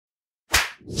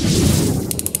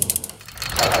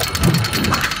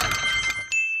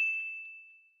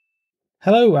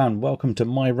Hello and welcome to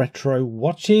My Retro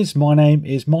Watches. My name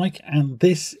is Mike and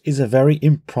this is a very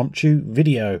impromptu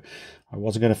video. I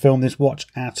wasn't going to film this watch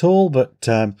at all, but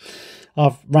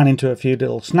I've ran into a few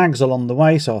little snags along the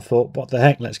way, so I thought, what the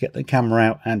heck, let's get the camera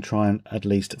out and try and at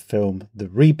least film the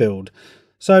rebuild.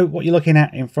 So what you're looking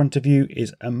at in front of you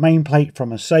is a main plate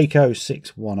from a Seiko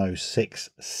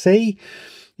 6106C.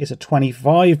 It's a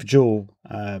 25 jewel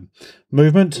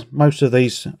movement. Most of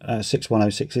these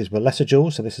 6106s were lesser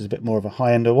jewels, so this is a bit more of a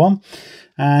high-ender one.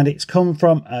 And it's come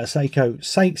from a Seiko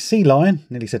Sea Lion,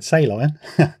 nearly said Sea Lion,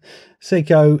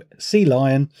 Seiko Sea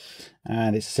Lion,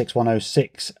 and it's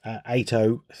 6106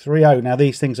 8030. Now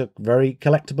these things are very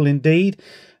collectible indeed,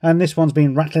 and this one's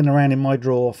been rattling around in my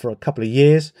drawer for a couple of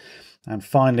years. And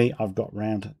finally I've got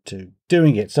round to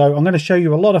doing it. So I'm going to show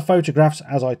you a lot of photographs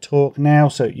as I talk now,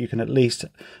 so you can at least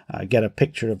get a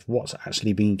picture of what's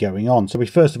actually been going on. So we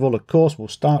first of all, of course, we'll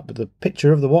start with the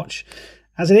picture of the watch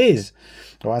as it is,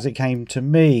 or as it came to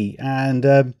me. And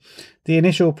the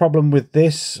initial problem with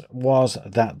this was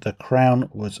that the crown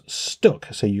was stuck,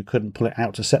 so you couldn't pull it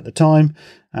out to set the time,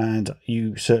 and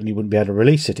you certainly wouldn't be able to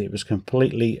release it. It was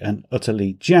completely and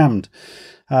utterly jammed.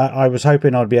 I was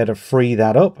hoping I'd be able to free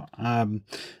that up,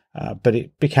 but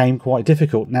it became quite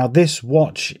difficult. Now this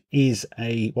watch is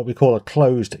what we call a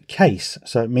closed case,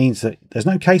 so it means that there's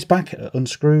no case back, it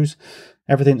unscrews.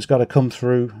 Everything's got to come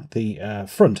through the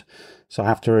front. So I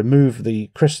have to remove the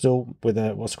crystal with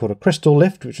what's called a crystal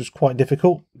lift, which was quite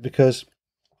difficult because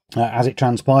as it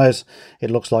transpires,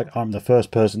 it looks like I'm the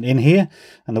first person in here,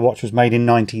 and the watch was made in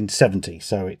 1970,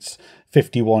 so it's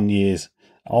 51 years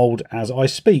old as I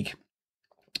speak.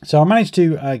 So I managed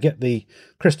to get the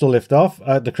crystal lift off,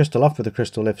 with the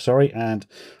crystal lift, sorry, and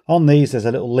on these there's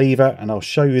a little lever, and I'll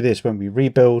show you this when we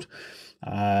rebuild,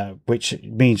 which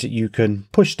means that you can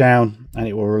push down and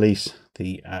it will release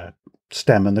the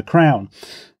stem and the crown.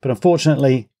 But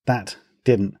unfortunately that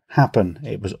didn't happen.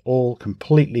 It was all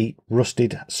completely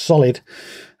rusted solid,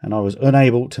 and I was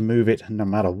unable to move it no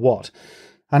matter what.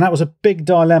 And that was a big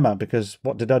dilemma, because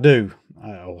what did I do?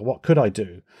 Or what could I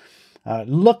do?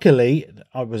 Luckily,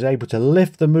 I was able to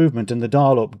lift the movement and the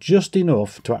dial up just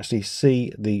enough to actually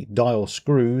see the dial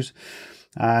screws.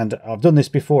 And I've done this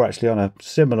before actually on a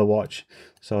similar watch.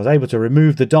 So I was able to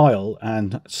remove the dial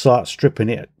and start stripping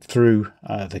it through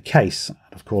the case.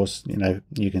 Of course, you know,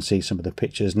 you can see some of the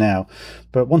pictures now.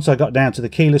 But once I got down to the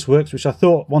keyless works, which I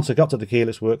thought once I got to the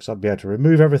keyless works I'd be able to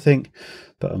remove everything,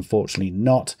 but unfortunately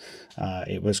not.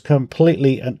 It was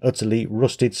completely and utterly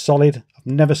rusted solid. I've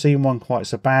never seen one quite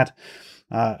so bad.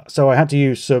 So I had to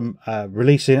use some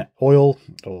releasing oil,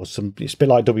 or it's a bit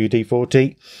like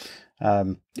WD-40.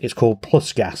 It's called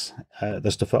Plus Gas,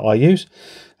 the stuff that I use.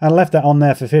 I left that on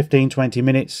there for 15-20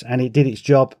 minutes and it did its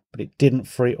job, but it didn't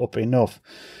free up enough.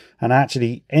 And I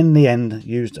actually, in the end,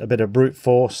 used a bit of brute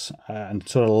force and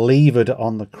sort of levered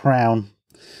on the crown,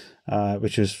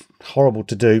 which was horrible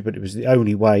to do, but it was the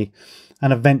only way.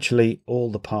 And eventually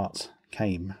all the parts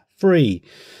came free.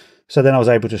 So then I was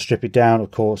able to strip it down, of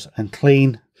course, and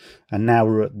clean. And now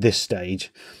we're at this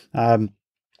stage.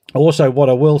 Also, what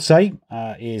I will say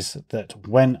is that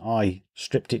when I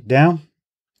stripped it down,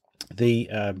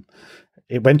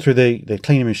 it went through the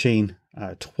cleaning machine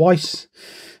twice,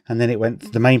 and then it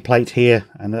went the main plate here,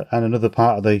 and another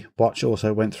part of the watch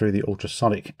also went through the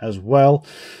ultrasonic as well.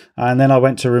 And then I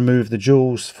went to remove the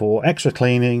jewels for extra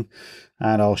cleaning,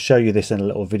 and I'll show you this in a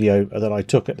little video that I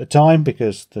took at the time,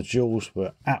 because the jewels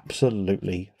were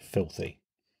absolutely filthy.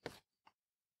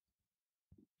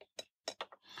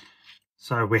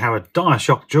 So we have a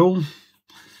Diashock jewel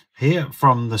here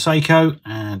from the Seiko,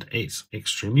 and it's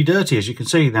extremely dirty, as you can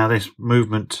see. Now this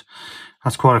movement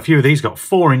has quite a few of these, got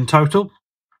 4 in total,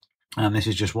 and this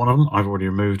is just one of them. I've already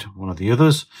removed one of the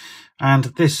others. And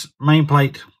this main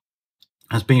plate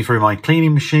has been through my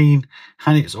cleaning machine,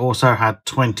 and it's also had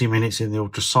 20 minutes in the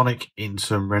ultrasonic in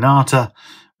some Renata,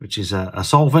 which is a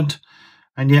solvent,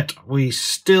 and yet we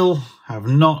still have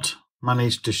not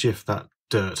managed to shift that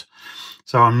dirt.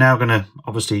 So I'm now going to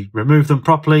obviously remove them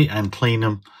properly and clean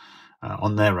them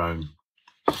on their own.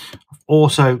 I've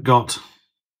also got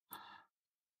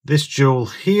this jewel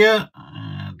here,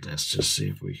 and let's just see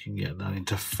if we can get that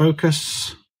into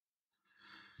focus.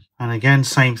 And again,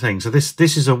 same thing. So this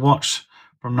is a watch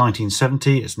from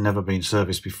 1970. It's never been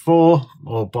serviced before,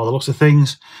 or by the looks of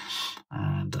things,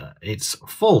 and it's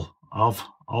full of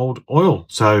old oil.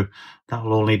 So that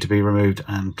will all need to be removed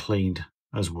and cleaned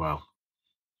as well.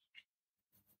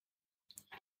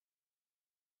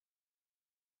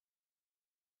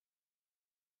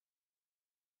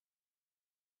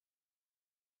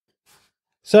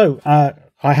 So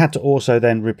I had to also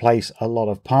then replace a lot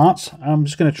of parts. I'm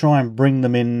just going to try and bring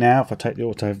them in now. If I take the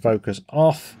autofocus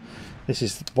off, this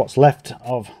is what's left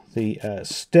of the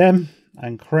stem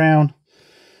and crown.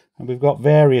 And we've got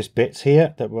various bits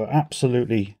here that were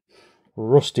absolutely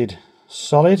rusted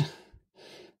solid.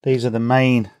 These are the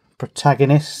main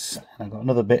protagonists. And I've got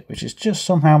another bit which has just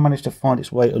somehow managed to find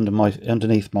its way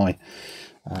underneath my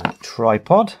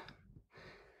tripod.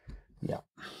 Yeah.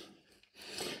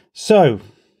 So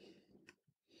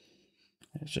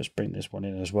let's just bring this one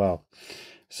in as well.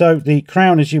 So the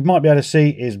crown, as you might be able to see,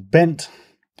 is bent,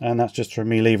 and that's just from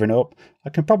me leaving it up. I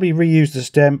can probably reuse the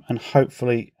stem, and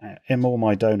hopefully in all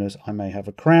my donors I may have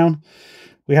a crown.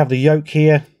 We have the yoke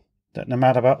here that no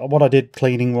matter what I did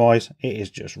cleaning wise, it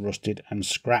is just rusted and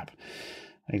scrap.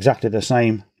 Exactly the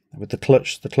same with the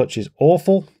clutch. The clutch is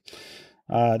awful.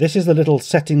 This is the little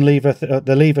setting lever,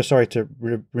 the lever, sorry, to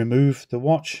remove the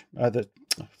watch, to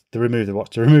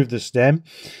remove the stem.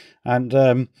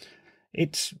 And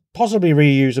it's possibly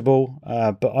reusable,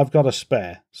 but I've got a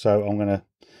spare, so I'm going to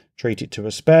treat it to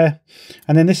a spare.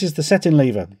 And then this is the setting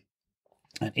lever.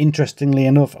 And interestingly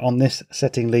enough, on this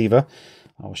setting lever,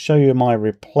 I'll show you my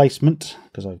replacement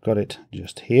because I've got it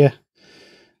just here.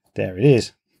 There it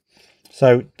is.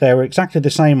 So they were exactly the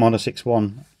same on a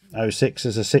 6106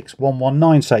 as a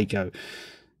 6119 Seiko.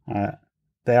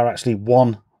 They are actually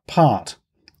one part,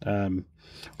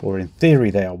 or in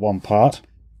theory they are one part.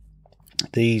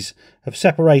 These have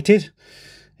separated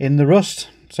in the rust,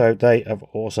 so they are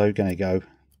also going to go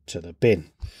to the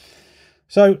bin.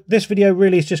 So this video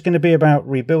really is just going to be about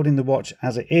rebuilding the watch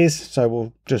as it is. So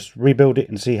we'll just rebuild it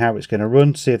and see how it's going to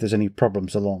run, see if there's any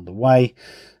problems along the way,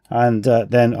 and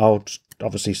then I'll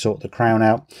obviously sort the crown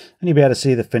out, and you'll be able to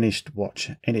see the finished watch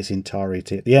in its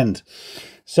entirety at the end.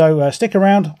 So stick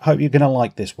around, hope you're going to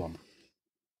like this one.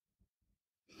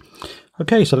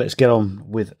 Okay, so let's get on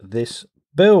with this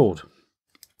build.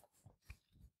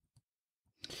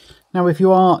 Now, if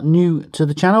you are new to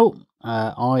the channel,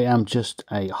 I am just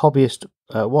a hobbyist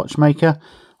watchmaker.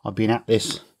 I've been at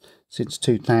this since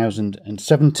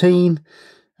 2017,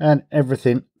 and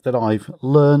everything that I've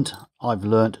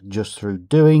learned just through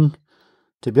doing.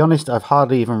 To be honest, I've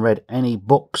hardly even read any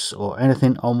books or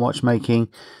anything on watchmaking.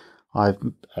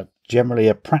 I'm generally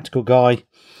a practical guy,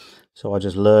 so I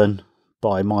just learn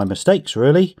by my mistakes,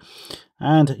 really.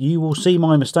 And you will see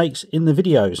my mistakes in the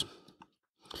videos.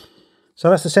 So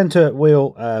that's the center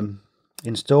wheel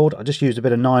installed. I just used a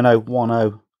bit of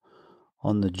 9010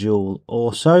 on the jewel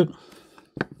also.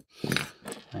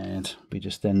 And we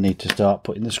just then need to start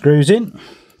putting the screws in.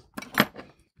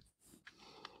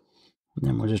 And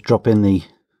then we'll just drop in the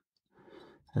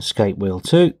escape wheel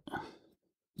too.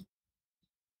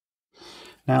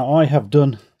 Now I have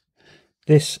done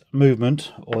this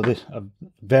movement, or this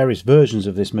various versions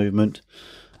of this movement,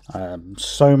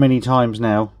 so many times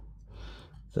now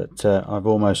that I've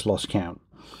almost lost count.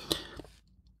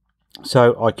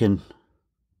 So I can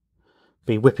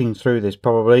be whipping through this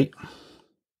probably,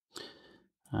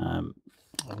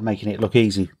 making it look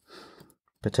easy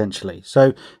potentially.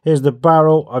 So here's the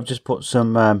barrel. I've just put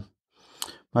some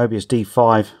Mobius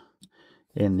D5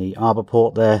 in the arbor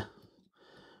port there,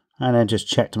 and then just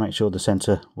check to make sure the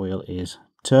center wheel is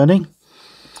turning.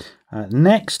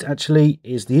 Next actually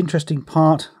is the interesting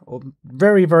part, or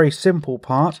very, very simple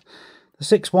part. The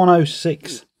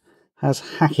 6106 has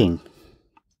hacking.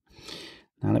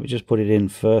 Now let me just put it in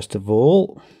first of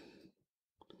all.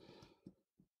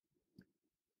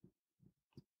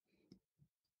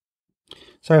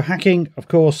 So hacking, of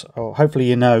course, or hopefully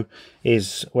you know,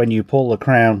 is when you pull the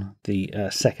crown, the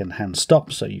second hand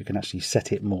stops, so you can actually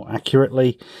set it more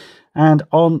accurately. And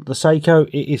on the Seiko,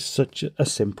 it is such a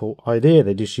simple idea.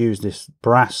 They just use this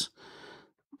brass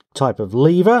type of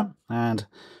lever, and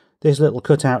this little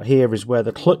cutout here is where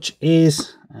the clutch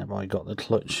is. Have I got the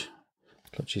clutch?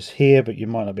 Clutch is here, but you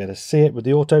might not be able to see it with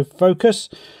the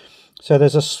autofocus. So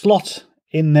there's a slot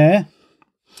in there,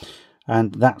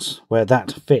 and that's where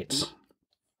that fits.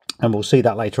 And we'll see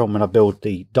that later on when I build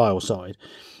the dial side.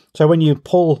 So when you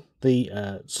pull the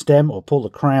stem or pull the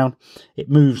crown, it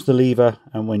moves the lever,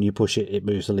 and when you push it, it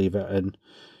moves the lever. And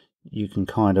you can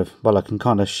kind of, well, I can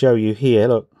kind of show you here,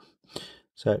 look.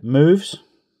 So it moves.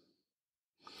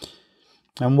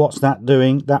 And what's that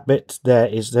doing? That bit there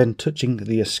is then touching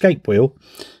the escape wheel,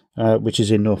 which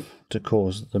is enough to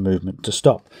cause the movement to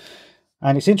stop.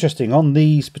 And it's interesting, on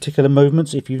these particular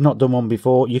movements, if you've not done one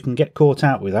before, you can get caught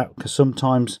out with that, because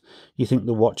sometimes you think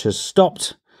the watch has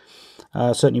stopped.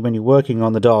 Certainly when you're working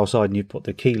on the dial side and you put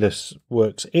the keyless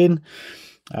works in.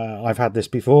 I've had this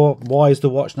before. Why is the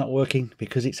watch not working?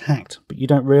 Because it's hacked. But you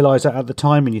don't realise that at the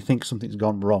time, and you think something's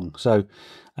gone wrong. So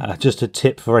Just a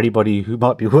tip for anybody who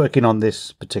might be working on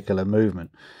this particular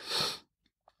movement.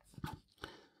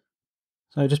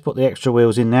 So just put the extra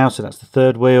wheels in now. So that's the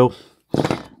third wheel.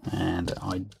 And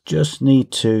I just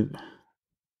need to,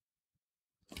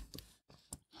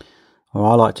 or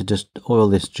I like to just oil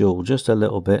this jewel just a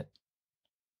little bit.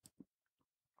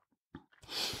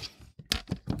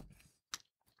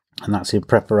 And that's in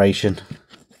preparation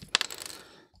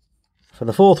for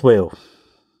the fourth wheel.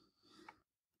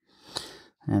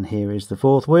 And here is the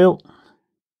fourth wheel.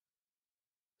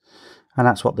 And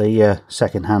that's what the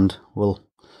second hand will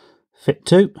fit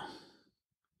to.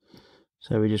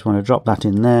 So we just want to drop that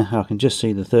in there. I can just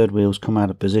see the third wheels come out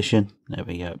of position. There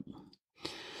we go.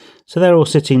 So they're all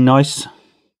sitting nice,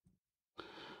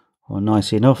 or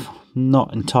nice enough.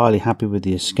 Not entirely happy with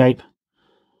the escape,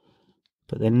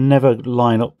 but they never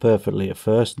line up perfectly at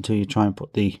first until you try and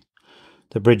put the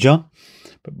bridge on.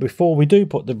 But before we do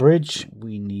put the bridge,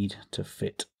 we need to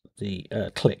fit the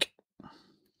click.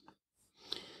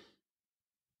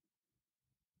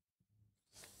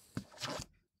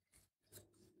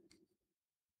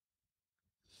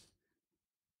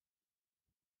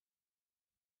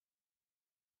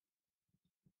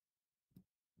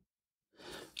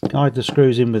 Guide the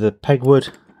screws in with a pegwood,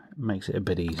 makes it a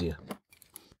bit easier.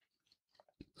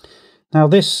 Now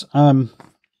this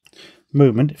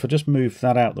movement, if I just move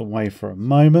that out of the way for a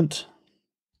moment,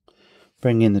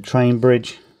 bring in the train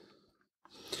bridge,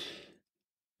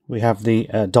 we have the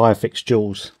Diafix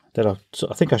jewels that I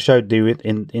think I showed you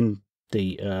in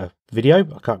the video.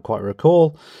 I can't quite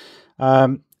recall.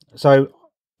 So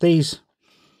these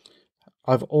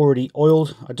I've already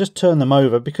oiled. I just turn them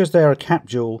over because they're a cap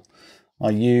jewel. I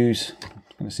use, I'm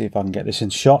going to see if I can get this in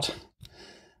shot,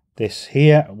 this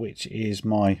here, which is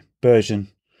my version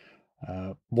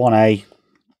 1A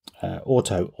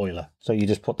auto oiler. So you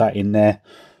just put that in there,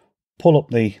 pull up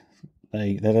the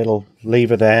little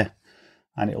lever there,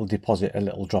 and it will deposit a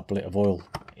little droplet of oil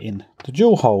in the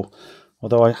jewel hole.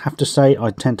 Although I have to say I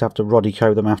tend to have to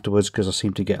Rodico them afterwards because I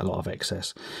seem to get a lot of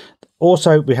excess.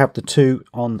 Also, we have the two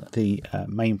on the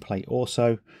main plate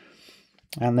also,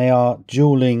 and they are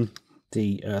jeweling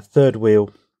the third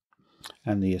wheel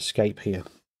and the escape here.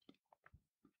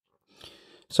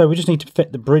 So we just need to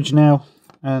fit the bridge now,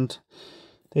 and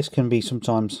this can be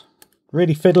sometimes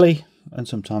really fiddly and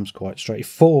sometimes quite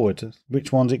straightforward.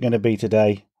 Which one's it going to be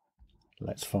today?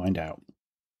 Let's find out.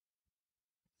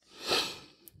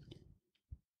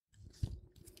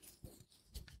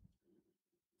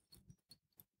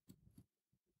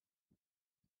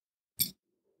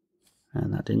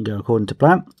 And that didn't go according to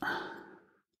plan.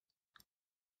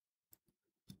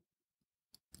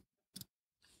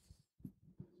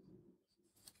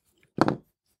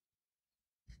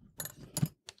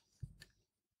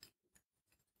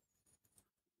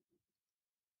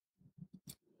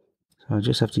 So I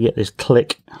just have to get this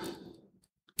click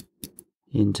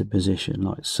into position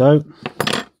like so.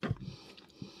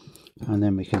 And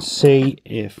then we can see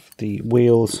if the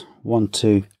wheels want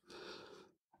to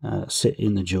sit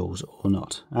in the jewels or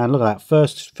not. And look at that,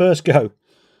 first go,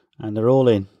 and they're all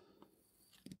in.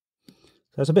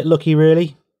 So it's a bit lucky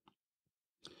really,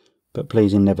 but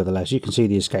pleasing nevertheless. You can see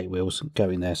the escape wheels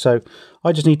going there. So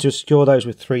I just need to secure those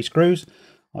with 3 screws.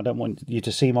 I don't want you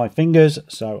to see my fingers,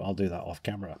 so I'll do that off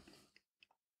camera.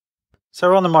 So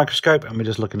we're on the microscope and we're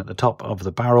just looking at the top of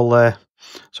the barrel there.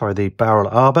 Sorry, the barrel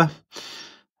arbor.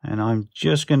 And I'm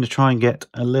just going to try and get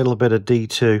a little bit of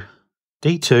D2.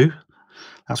 D2?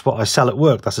 That's what I sell at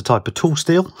work. That's a type of tool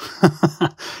steel.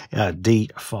 Yeah,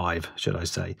 D5, should I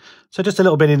say. So just a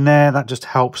little bit in there. That just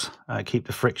helps keep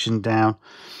the friction down.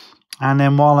 And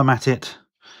then while I'm at it,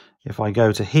 if I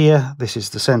go to here, this is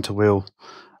the center wheel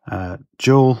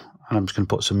jewel. And I'm just going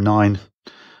to put some 9.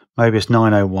 Maybe it's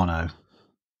 9010.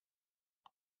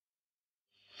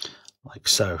 Like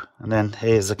so. And then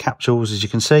here's the capsules, as you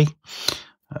can see,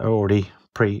 already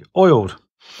pre-oiled.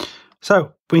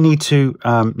 So we need to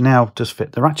now just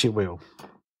fit the ratchet wheel.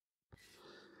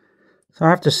 So I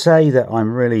have to say that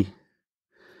I'm really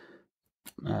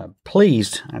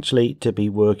pleased actually to be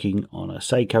working on a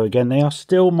Seiko again. They are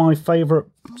still my favourite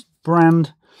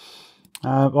brand.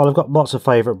 Well, I've got lots of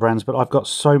favourite brands, but I've got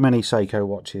so many Seiko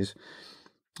watches,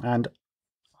 and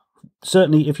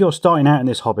certainly if you're starting out in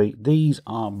this hobby, these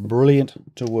are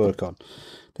brilliant to work on.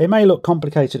 They may look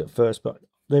complicated at first, but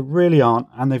they really aren't,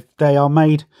 and they are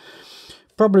made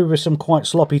probably with some quite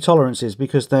sloppy tolerances,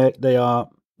 because they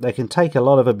can take a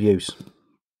lot of abuse.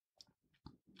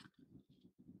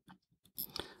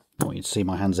 I want you to see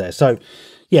my hands there. So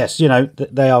yes, you know,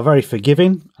 they are very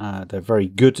forgiving. They're very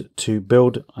good to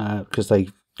build because they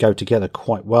go together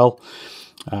quite well.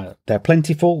 They're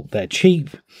plentiful, they're cheap,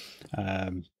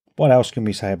 What else can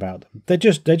we say about them? They're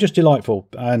just delightful.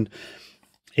 And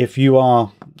if you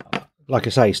are, like I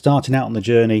say, starting out on the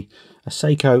journey, a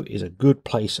Seiko is a good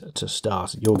place to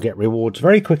start. You'll get rewards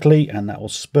very quickly, and that will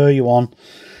spur you on.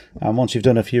 And once you've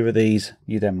done a few of these,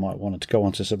 you then might want to go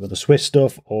on to some of the Swiss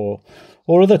stuff or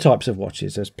other types of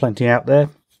watches. There's plenty out there,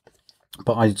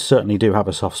 but I certainly do have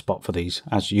a soft spot for these,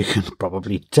 as you can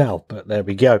probably tell. But there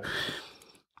we go.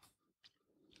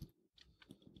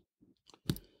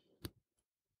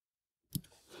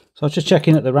 So I was just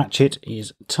checking that the ratchet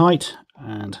is tight,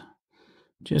 and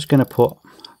just going to put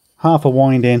half a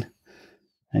wind in,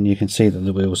 and you can see that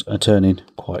the wheels are turning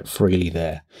quite freely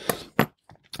there.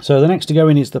 So the next to go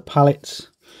in is the pallets,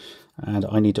 and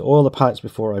I need to oil the pallets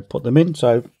before I put them in,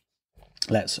 so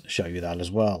let's show you that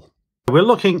as well. We're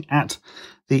looking at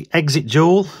the exit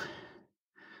jewel.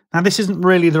 Now this isn't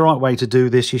really the right way to do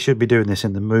this. You should be doing this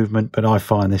in the movement, but I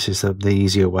find this is the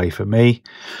easier way for me.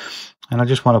 And I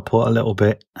just want to put a little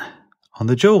bit on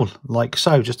the jewel, like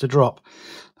so, just a drop.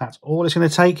 That's all it's going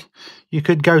to take. You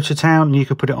could go to town and you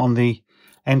could put it on the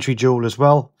entry jewel as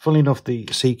well. Funnily enough, the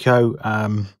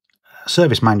Seiko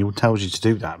service manual tells you to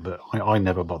do that, but I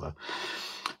never bother.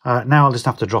 Now I'll just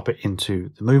have to drop it into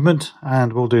the movement,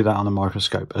 and we'll do that on a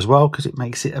microscope as well, because it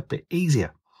makes it a bit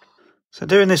easier. So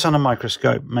doing this on a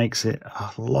microscope makes it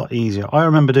a lot easier. I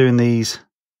remember doing these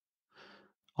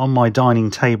on my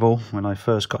dining table when I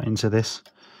first got into this.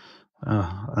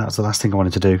 That was the last thing I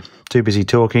wanted to do. Too busy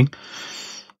talking.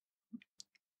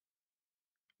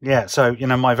 Yeah, so, you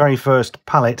know, my very first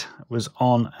palette was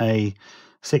on a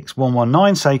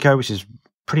 6119 Seiko, which is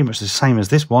pretty much the same as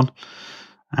this one.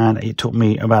 And it took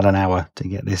me about an hour to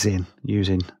get this in,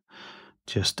 using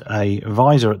just a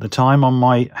visor at the time on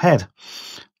my head.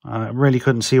 I really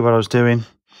couldn't see what I was doing.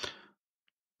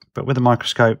 But with a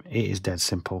microscope, it is dead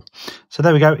simple. So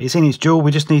there we go. It's in its jewel.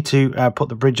 We just need to put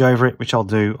the bridge over it, which I'll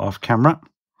do off camera.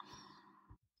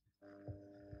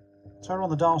 So we're on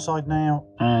the dial side now.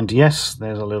 And yes,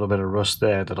 there's a little bit of rust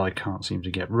there that I can't seem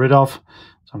to get rid of.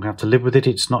 So I'm going to have to live with it.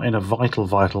 It's not in a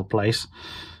vital place.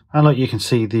 And look, you can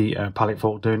see the pallet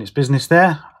fork doing its business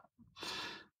there.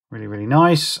 Really, really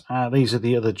nice. These are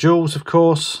the other jewels, of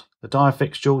course. The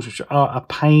Diafix jewels, which are a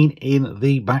pain in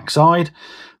the backside.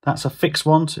 That's a fixed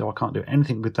one, so I can't do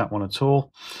anything with that one at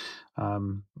all.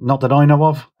 Not that I know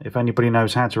of. If anybody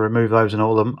knows how to remove those and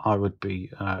all of them, I would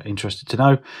be interested to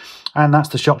know. And that's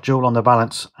the shock jewel on the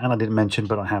balance. And I didn't mention,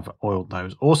 but I have oiled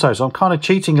those also. So I'm kind of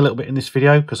cheating a little bit in this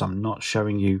video because I'm not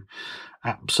showing you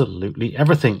absolutely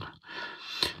everything.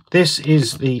 This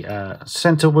is the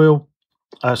center wheel,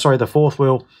 the fourth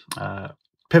wheel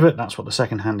pivot. That's what the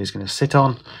second hand is going to sit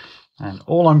on. And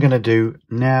all I'm going to do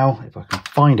now, if I can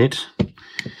find it,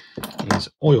 is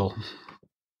oil.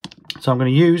 So I'm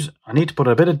going to use, I need to put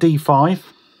a bit of D5, it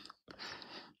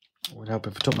would help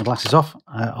if I took my glasses off,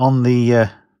 on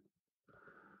the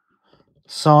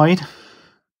side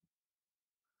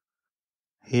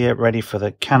here, ready for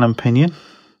the cannon pinion.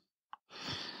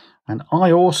 And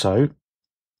I also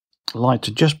like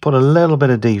to just put a little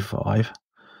bit of D5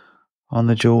 on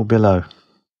the jewel below.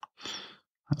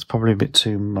 That's probably a bit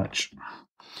too much.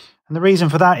 And the reason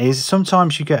for that is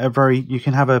sometimes you get you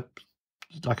can have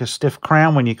like a stiff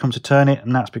crown when you come to turn it,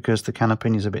 and that's because the cannon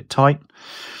pinion is a bit tight.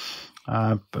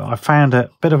 But I found a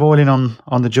bit of oiling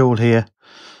on the jewel here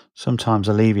sometimes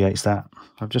alleviates that.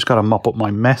 I've just got to mop up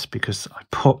my mess because I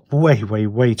put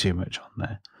way too much on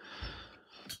there.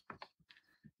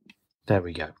 There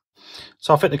we go.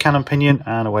 So I'll fit the cannon pinion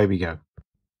and away we go.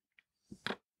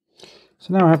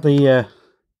 So now I have the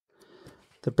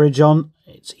bridge on.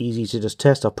 It's easy to just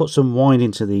test. I'll put some wind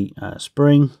into the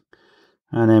spring,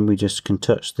 and then we just can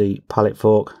touch the pallet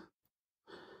fork,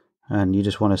 and you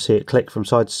just want to see it click from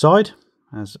side to side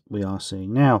as we are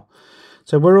seeing now.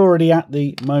 So we're already at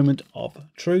the moment of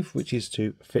truth, which is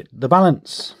to fit the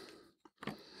balance.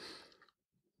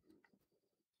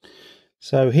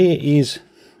 So here is,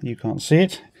 you can't see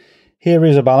it, here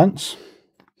is a balance,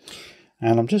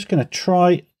 and I'm just going to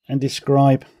try and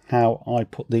describe how I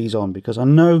put these on, because I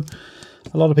know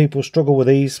a lot of people struggle with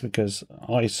these, because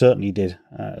I certainly did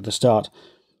at the start.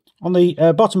 On the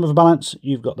bottom of a balance,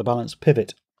 you've got the balance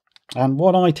pivot, and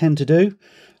what I tend to do,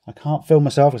 I can't film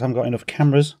myself because I haven't got enough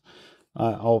cameras.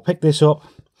 I'll pick this up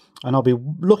and I'll be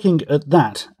looking at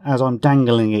that as I'm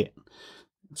dangling it,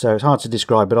 so it's hard to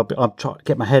describe, but I'll try to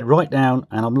get my head right down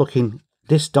and I'm looking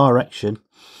this direction,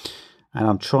 and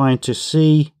I'm trying to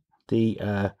see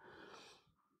the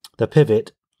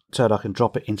pivot so that I can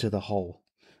drop it into the hole.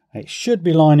 It should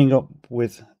be lining up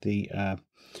with the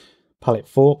pallet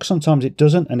fork. Sometimes it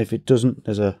doesn't, and if it doesn't,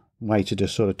 there's a way to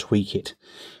just sort of tweak it.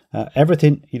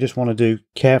 Everything you just want to do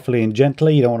carefully and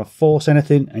gently. You don't want to force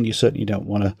anything, and you certainly don't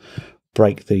want to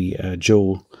break the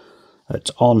jewel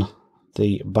that's on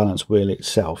the balance wheel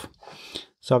itself.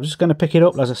 So I'm just going to pick it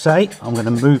up. As I say, I'm going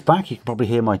to move back. You can probably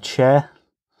hear my chair,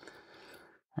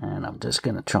 and I'm just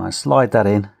going to try and slide that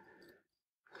in.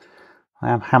 I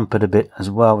am hampered a bit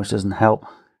as well, which doesn't help.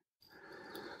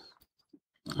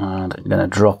 And I'm going to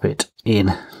drop it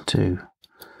in to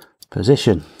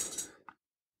position.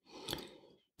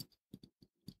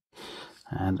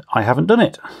 And I haven't done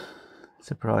it.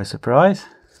 Surprise, surprise.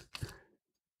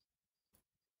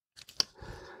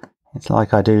 It's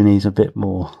like I do need a bit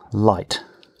more light.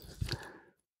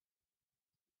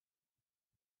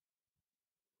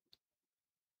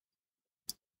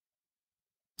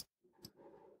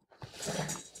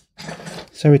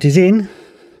 So it is in,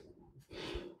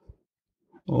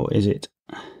 or is it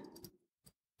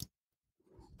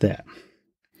there?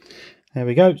 There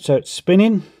we go. So it's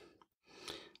spinning.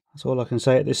 That's all I can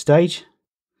say at this stage.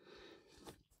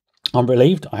 I'm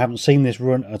relieved. I haven't seen this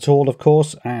run at all, of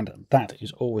course, and that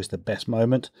is always the best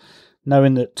moment.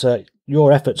 Knowing that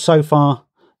your efforts so far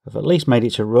have at least made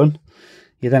it to run.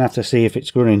 You then have to see if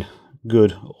it's running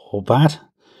good or bad.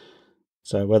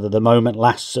 So whether the moment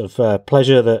lasts of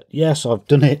pleasure that, yes, I've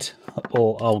done it,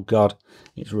 or, oh God,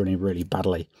 it's running really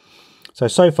badly.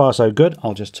 So far so good.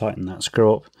 I'll just tighten that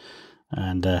screw up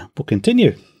and we'll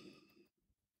continue.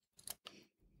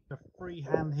 A free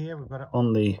hand here, we've got it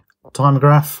on the timer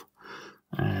graph,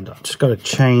 and I've just got to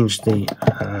change the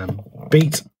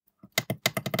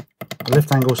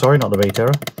lift angle, sorry, not the beat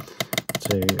error,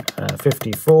 to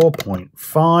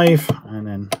 54.5, and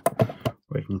then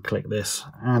we can click this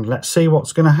and let's see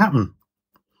what's going to happen.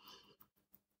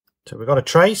 So we've got a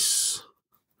trace,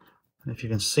 and if you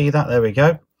can see that, there we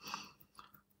go.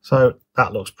 So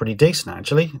that looks pretty decent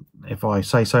actually, if I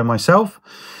say so myself.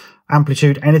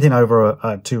 Amplitude, anything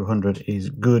over 200 is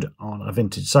good on a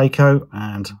vintage Seiko,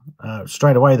 and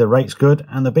straight away the rate's good,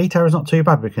 and the beat error is not too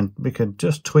bad. We can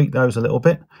just tweak those a little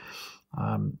bit.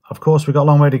 Of course, we've got a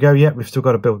long way to go yet. We've still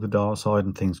got to build the dial side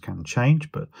and things can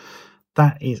change, but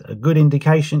that is a good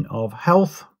indication of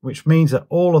health, which means that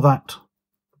all of that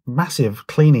massive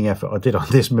cleaning effort I did on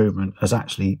this movement has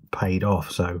actually paid off.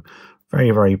 So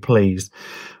very, very pleased.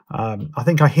 I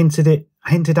think I hinted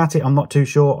at it, I'm not too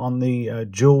sure, on the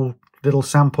jewel little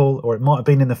sample, or it might have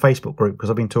been in the Facebook group, because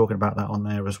I've been talking about that on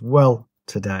there as well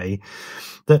today,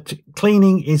 that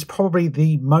cleaning is probably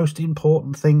the most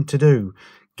important thing to do.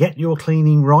 Get your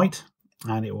cleaning right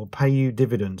and it will pay you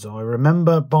dividends. I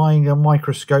remember buying a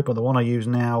microscope, or the one I use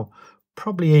now,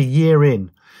 probably a year in,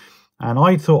 and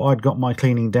I thought I'd got my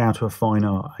cleaning down to a fine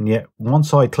art, and yet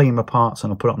once I cleaned my parts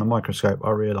and I put it on the microscope, I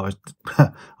realised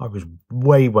I was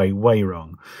way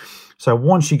wrong. So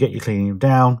once you get your cleaning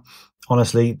down,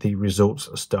 honestly, the results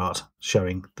start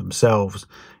showing themselves.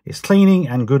 It's cleaning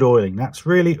and good oiling. That's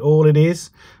really all it is.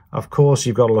 Of course,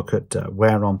 you've got to look at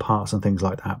wear on parts and things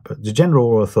like that, but the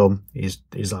general rule of thumb is,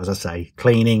 as I say,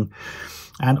 cleaning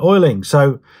and oiling.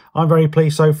 So I'm very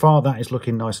pleased so far. That is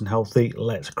looking nice and healthy.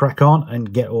 Let's crack on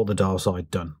and get all the dial side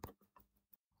done.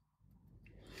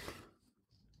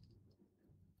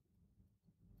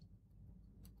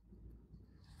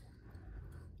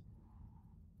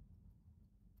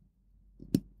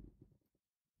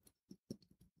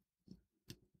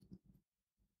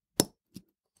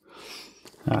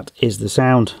 That is the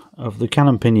sound of the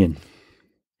cannon pinion.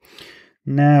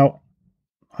 Now,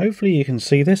 hopefully you can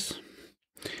see this.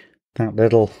 That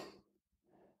little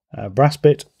brass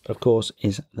bit, of course,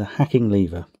 is the hacking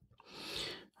lever.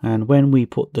 And when we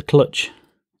put the clutch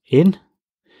in,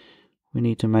 we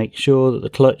need to make sure that the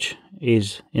clutch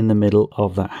is in the middle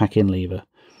of that hacking lever.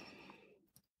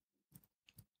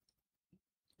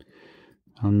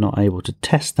 I'm not able to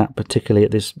test that particularly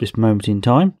at this moment in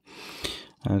time.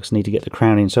 I just need to get the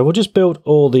crown in. So we'll just build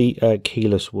all the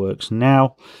keyless works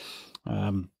now.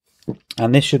 And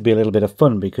this should be a little bit of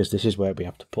fun, because this is where we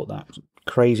have to put that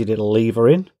crazy little lever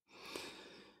in.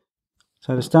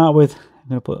 So to start with, I'm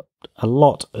going to put a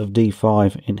lot of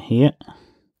D5 in here.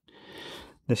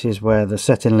 This is where the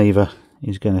setting lever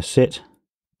is going to sit.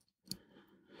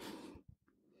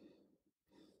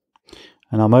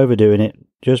 And I'm overdoing it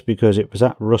just because it was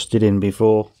that rusted in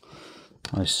before.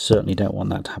 I certainly don't want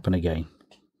that to happen again.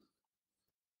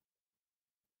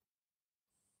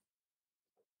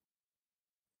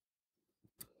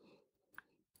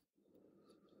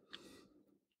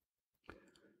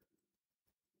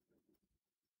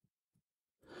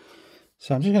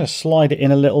 So I'm just going to slide it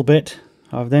in a little bit.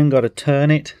 I've then got to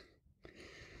turn it.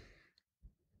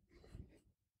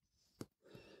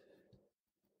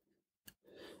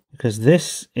 Because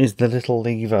this is the little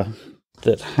lever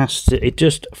that has to, it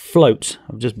just floats.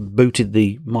 I've just booted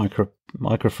the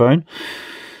microphone.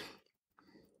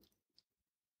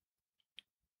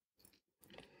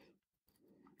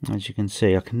 As you can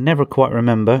see, I can never quite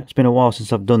remember. It's been a while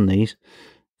since I've done these.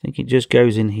 I think it just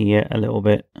goes in here a little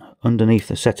bit underneath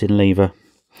the setting lever,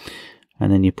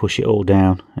 and then you push it all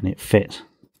down and it fits.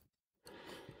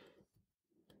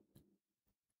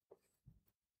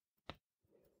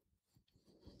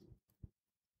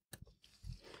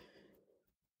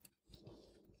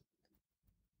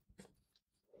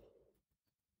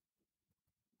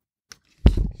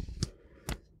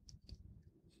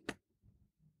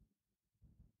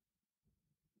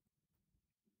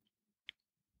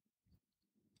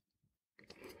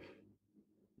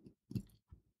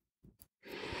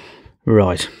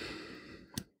 Right.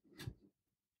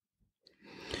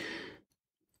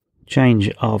 Change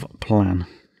of plan.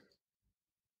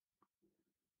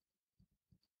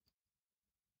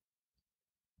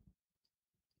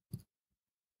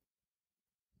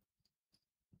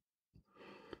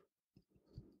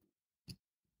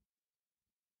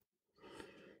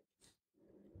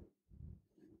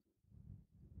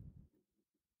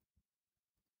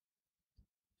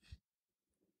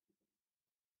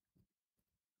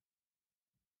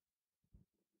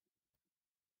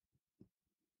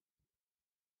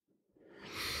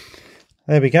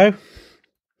 There we go.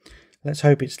 Let's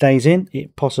hope it stays in.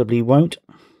 It possibly won't.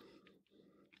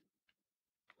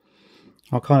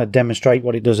 I'll kind of demonstrate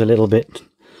what it does a little bit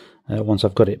once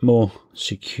I've got it more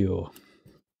secure.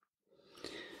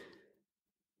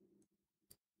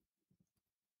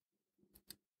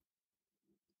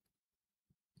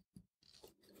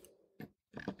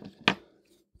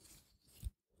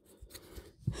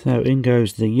 So in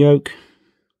goes the yoke.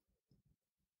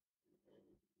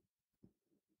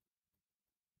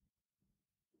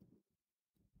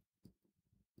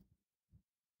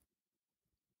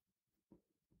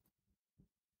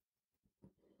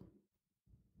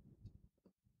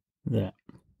 There.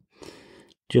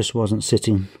 Just wasn't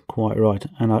sitting quite right,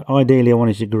 and ideally I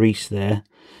wanted to grease there,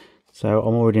 so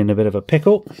I'm already in a bit of a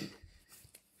pickle.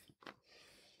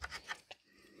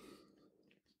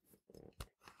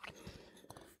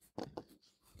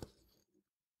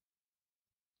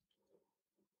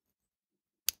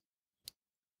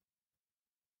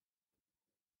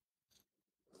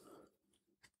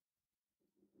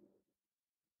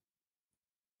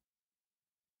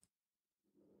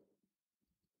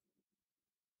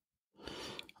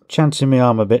 Chancing my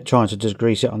arm a bit, trying to just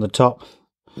grease it on the top.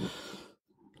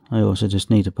 I also just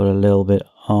need to put a little bit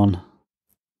on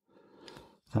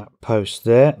that post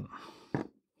there.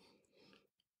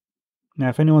 Now,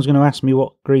 if anyone's going to ask me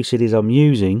what grease it is I'm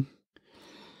using,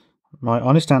 my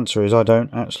honest answer is I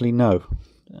don't actually know.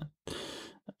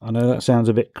 I know that sounds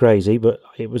a bit crazy, but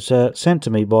it was sent to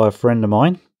me by a friend of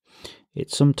mine.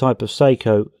 It's some type of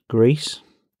Seiko grease.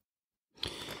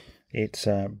 It's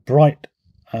bright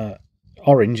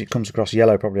orange. It comes across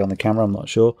yellow probably on the camera, I'm not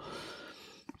sure.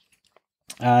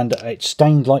 And it's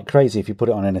stained like crazy if you put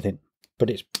it on anything.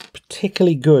 But it's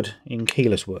particularly good in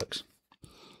keyless works.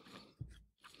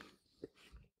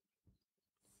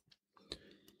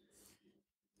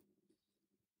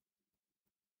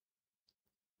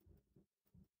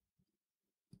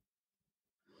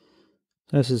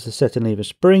 This is the setting lever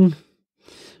spring,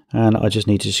 and I just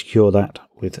need to secure that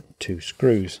with 2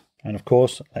 screws. And of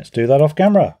course, let's do that off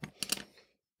camera.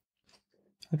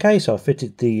 Okay, so I've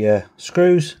fitted the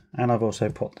screws, and I've also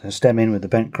put the stem in with the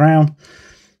bent crown,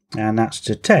 and that's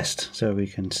to test, so we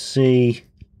can see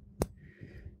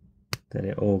that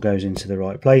it all goes into the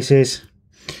right places.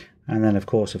 And then of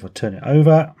course, if I turn it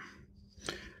over,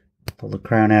 pull the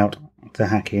crown out, the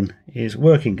hacking is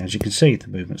working. As you can see, the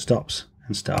movement stops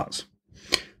and starts.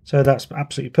 So that's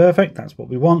absolutely perfect. That's what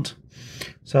we want.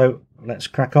 So let's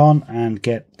crack on and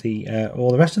get the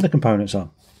all the rest of the components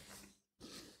on.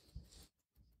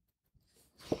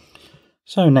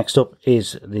 So next up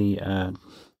is the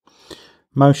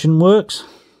motion works,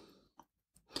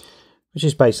 which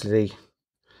is basically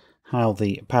how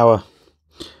the power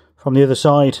from the other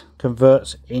side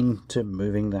converts into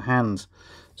moving the hands.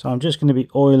 So I'm just going to be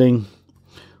oiling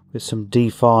with some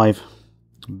D5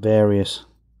 various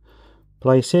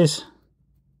places,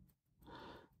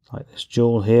 like this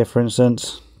jewel here for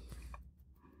instance,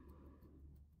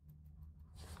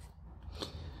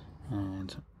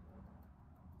 and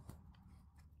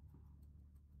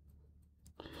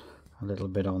a little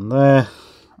bit on there,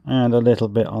 and a little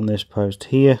bit on this post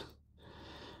here.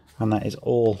 And that is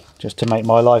all just to make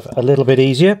my life a little bit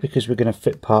easier, because we're going to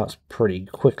fit parts pretty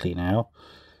quickly now.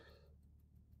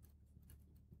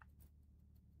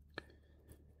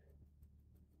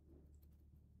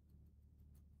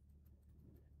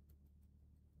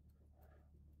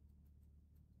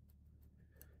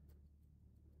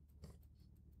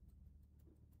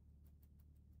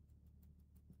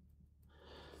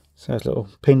 So there's a little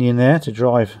pinion there to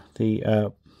drive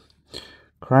the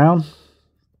crown.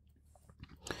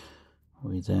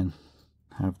 We then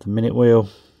have the minute wheel.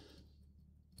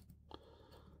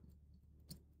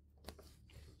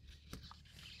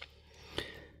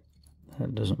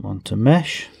 That doesn't want to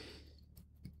mesh.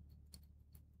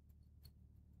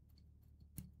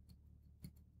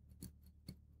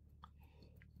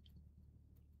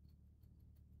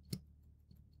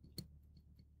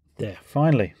 There,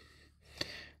 finally.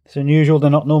 It's unusual, they're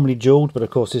not normally jeweled, but of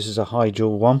course this is a high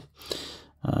jewel one.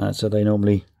 So they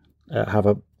normally have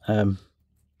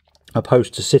a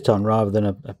post to sit on rather than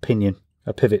a pinion,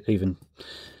 a pivot even.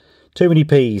 Too many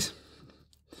P's.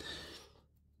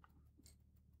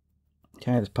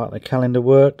 Okay, this part of the calendar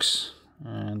works,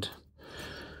 and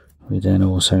we then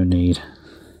also need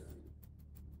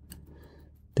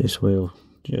this wheel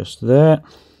just there.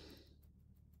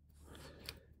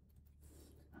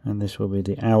 And this will be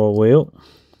the hour wheel,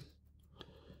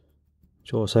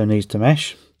 which also needs to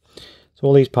mesh. So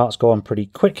all these parts go on pretty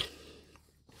quick.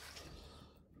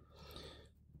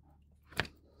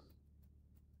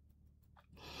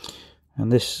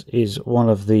 And this is one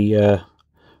of the,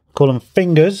 call them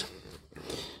fingers.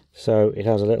 So it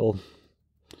has a little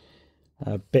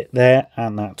bit there,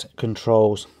 and that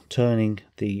controls turning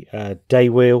the day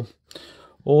wheel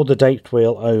or the date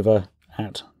wheel over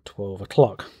at 12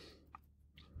 o'clock.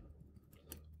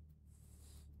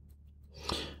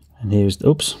 And here's,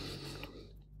 oops,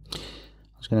 I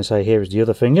was going to say here is the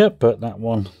other finger, but that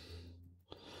one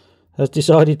has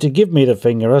decided to give me the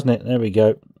finger, hasn't it? There we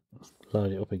go.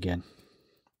 Load it up again.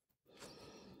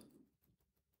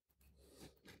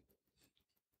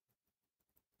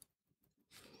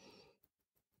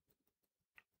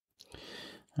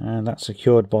 And that's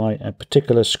secured by a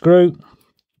particular screw.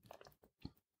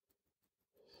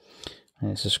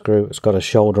 And it's a screw that's got a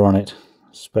shoulder on it,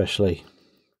 especially.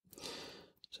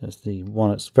 So it's the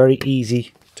one that's very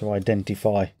easy to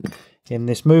identify in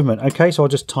this movement. Okay, so I'll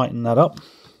just tighten that up.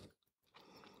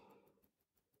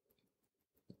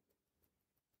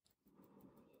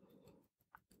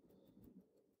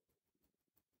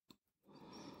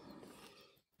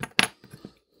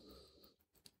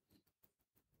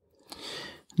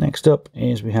 Next up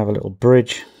is we have a little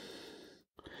bridge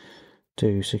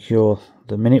to secure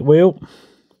the minute wheel.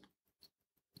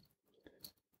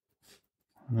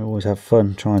 I always have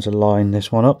fun trying to line this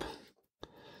one up.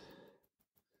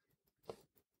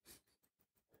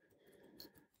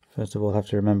 First of all, I have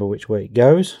to remember which way it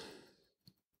goes.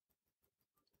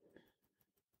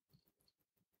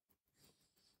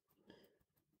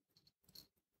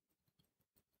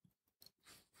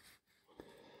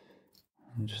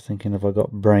 I'm just thinking, have I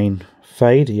got brain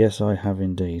fade? Yes, I have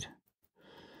indeed.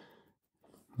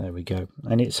 There we go.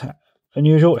 And it's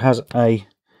unusual. It has a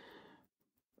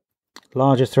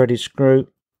larger threaded screw,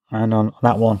 and on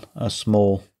that one a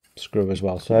small screw as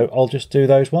well. So I'll just do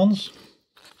those ones.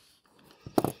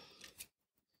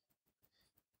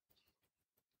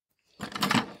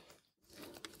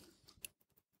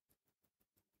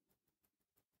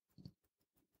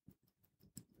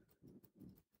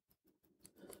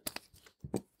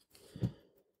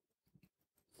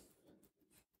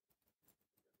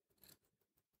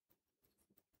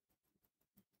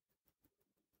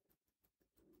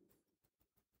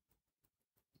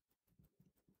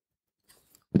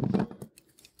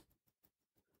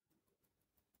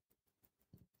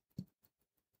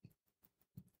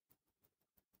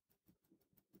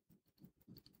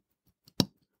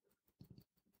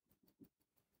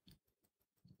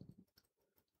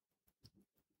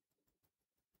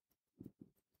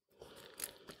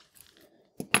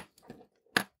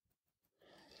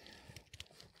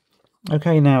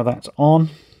 Okay, now that's on,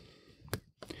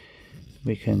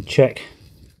 we can check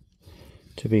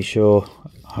to be sure.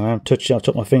 I've took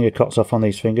my finger cuts off on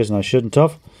these fingers, and I shouldn't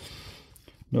have.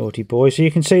 Naughty boy. So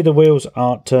you can see the wheels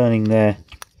are turning there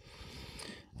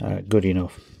good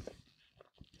enough.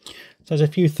 So there's a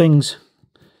few things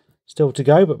still to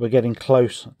go, but we're getting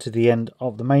close to the end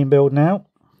of the main build now.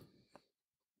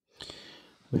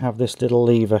 We have this little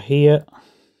lever here.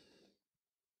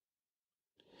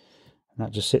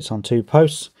 That just sits on two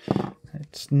posts.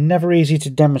 It's never easy to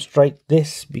demonstrate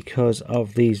this because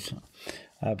of these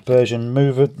version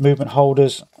movement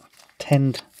holders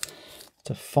tend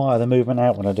to fire the movement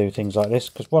out when I do things like this.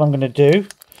 Because what I'm going to do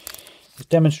is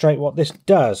demonstrate what this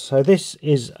does. So this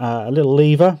is a little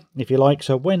lever, if you like.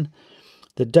 So when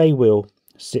the day wheel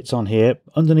sits on here,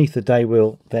 underneath the day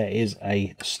wheel there is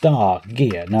a star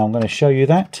gear. Now I'm going to show you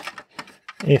that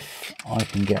if I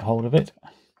can get hold of it.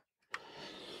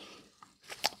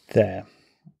 There,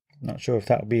 not sure if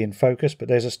that will be in focus, but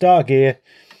there's a star gear,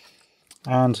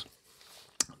 and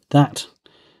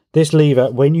this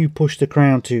lever, when you push the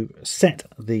crown to set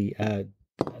the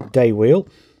day wheel,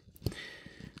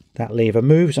 that lever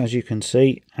moves, as you can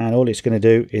see, and all it's going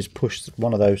to do is push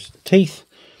one of those teeth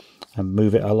and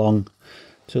move it along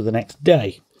to the next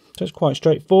day. So it's quite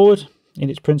straightforward in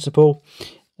its principle.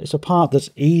 It's a part that's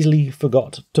easily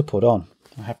forgot to put on.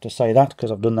 I have to say that because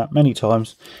I've done that many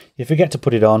times. You forget to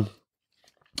put it on,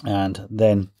 and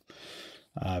then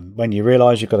when you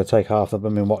realise you've got to take half of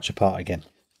them and watch apart again.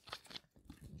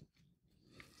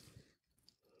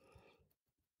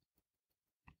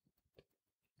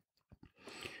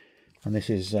 And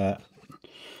this is, I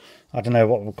don't know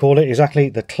what we'll call it exactly,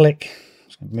 the click.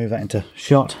 Just going to move that into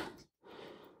shot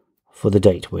for the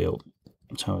date wheel.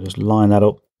 So I'll just line that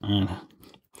up and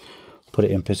put it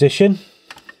in position.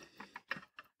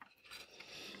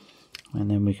 And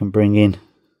then we can bring in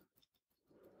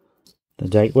the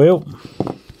date wheel.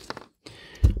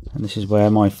 And this is where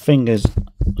my fingers,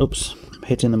 oops,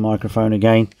 hitting the microphone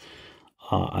again,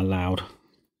 are allowed.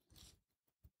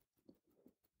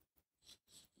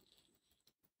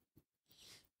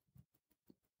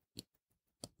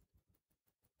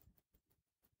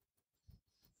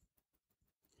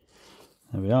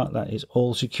 There we are, that is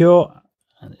all secure,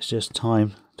 and it's just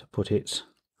time to put its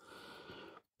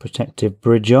protective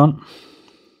bridge on,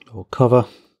 or cover,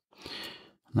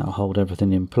 and that'll hold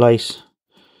everything in place.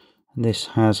 And this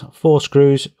has 4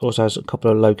 screws, also has a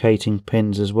couple of locating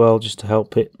pins as well, just to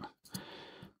help it.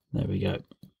 There we go.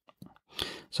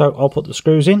 So I'll put the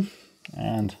screws in,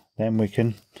 and then we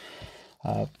can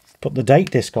put the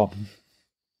date disc on.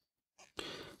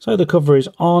 So the cover is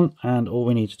on, and all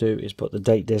we need to do is put the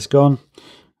date disc on,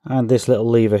 and this little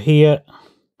lever here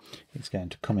is going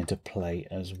to come into play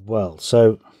as well.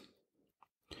 So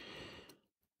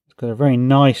it's got a very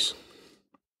nice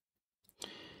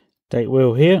date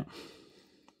wheel here,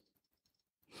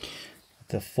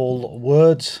 the full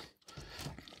words,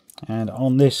 and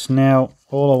on this now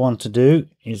all I want to do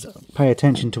is pay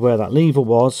attention to where that lever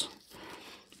was,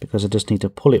 because I just need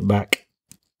to pull it back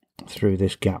through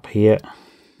this gap here.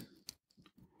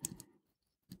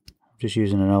 Just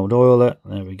using an old oiler,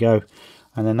 there we go,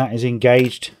 and then that is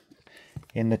engaged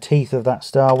in the teeth of that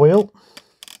star wheel,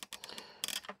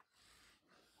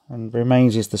 and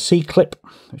remains is the C-clip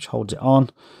which holds it on.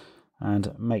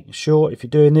 And make sure, if you're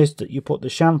doing this, that you put the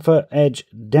chamfer edge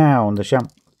down. The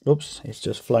oops, it's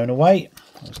just flown away.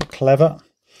 That's clever.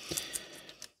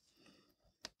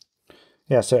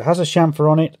 Yeah, so it has a chamfer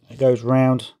on it. It goes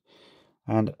round,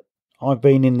 and I've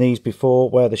been in these before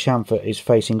where the chamfer is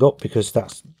facing up, because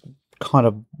that's kind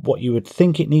of what you would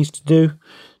think it needs to do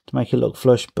to make it look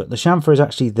flush, but the chamfer is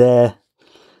actually there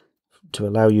to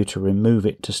allow you to remove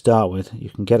it to start with.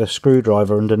 You can get a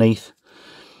screwdriver underneath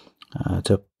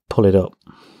to pull it up.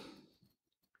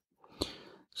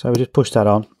 So we just push that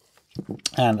on,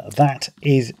 and that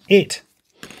is it.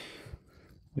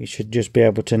 We should just be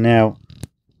able to now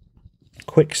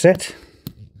quick set,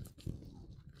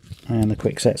 and the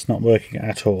quick set's not working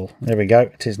at all. There we go,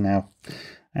 it is now.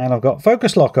 And I've got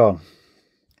focus lock on.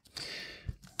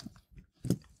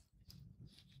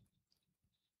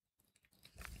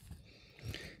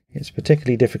 It's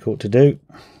particularly difficult to do,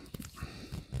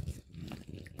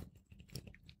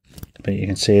 but you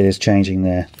can see it is changing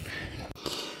there.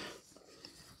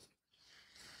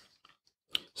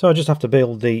 So I just have to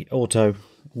build the auto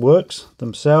works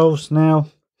themselves now,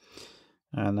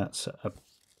 and that's a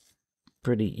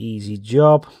pretty easy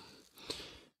job.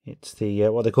 It's the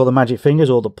what they call the magic fingers,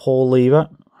 or the pawl lever.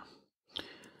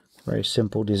 Very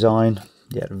simple design,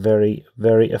 yet very,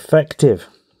 very effective.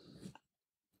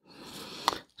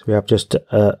 So we have just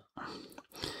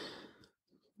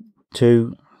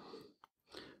 2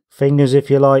 fingers, if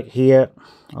you like, here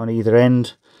on either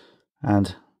end,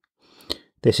 and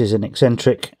this is an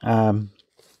eccentric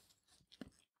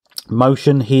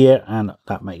motion here, and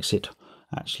that makes it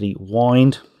actually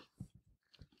wind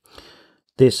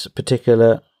this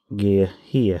particular gear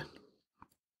here,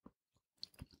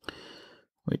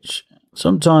 which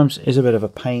sometimes is a bit of a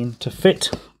pain to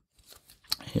fit.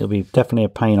 It'll be definitely a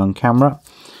pain on camera,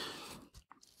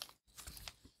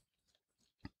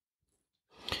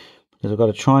 because I've got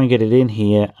to try and get it in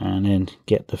here and then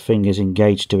get the fingers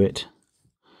engaged to it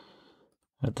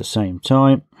at the same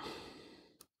time.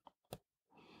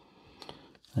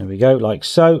 There we go, like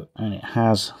so, and it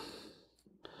has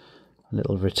a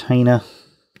little retainer .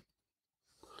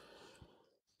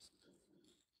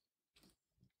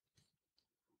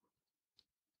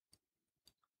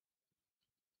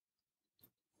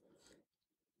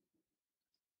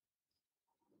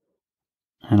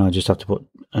 And I just have to put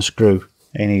a screw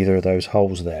in either of those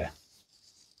holes there.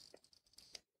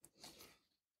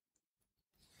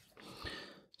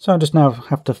 So I just now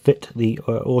have to fit the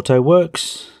auto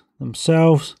works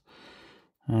themselves,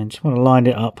 and just want to line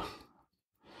it up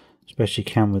as best you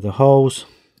can with the holes,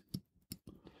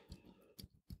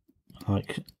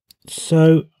 like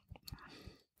so.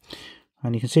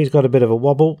 And you can see it's got a bit of a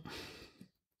wobble.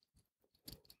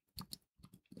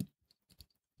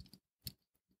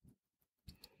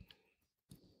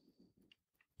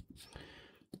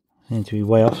 Need to be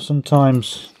way off.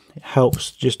 Sometimes it helps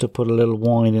just to put a little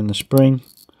wind in the spring.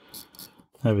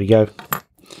 There we go.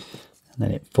 And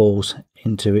then it falls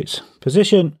into its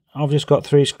position. I've just got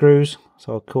 3 screws,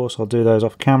 so of course I'll do those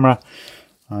off camera,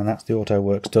 and that's the auto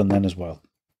works done then as well.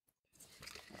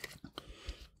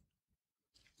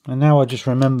 And now I just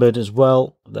remembered as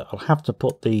well that I'll have to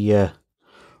put the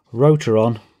rotor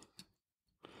on,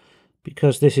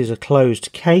 because this is a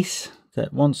closed case,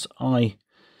 that once I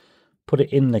put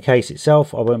it in the case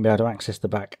itself I won't be able to access the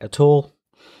back at all.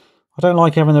 I don't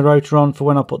like having the rotor on for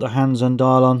when I put the hands and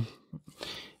dial on.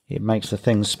 It makes the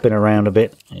thing spin around a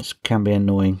bit. It can be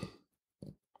annoying.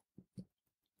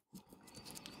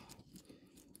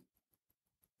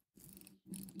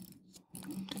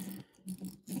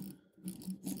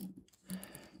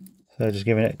 So just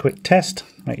giving it a quick test,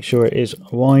 make sure it is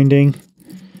winding.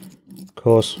 Of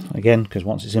course, again, because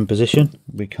once it's in position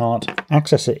we can't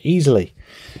access it easily.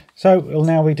 So it'll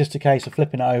now be just a case of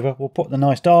flipping it over. We'll put the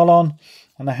nice dial on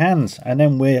and the hands, and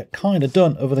then we're kind of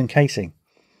done other than casing.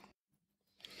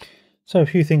 So a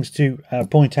few things to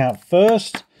point out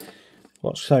first.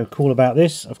 What's so cool about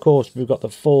this, of course, we've got the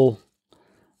full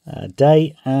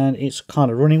day, and it's kind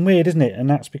of running weird, isn't it? And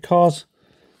that's because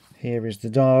here is the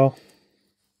dial.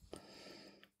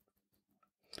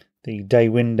 The day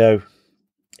window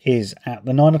is at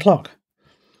the 9 o'clock.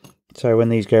 So when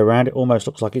these go around, it almost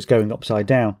looks like it's going upside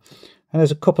down. And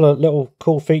there's a couple of little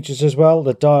cool features as well.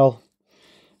 The dial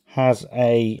has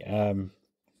a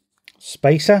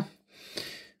spacer.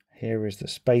 Here is the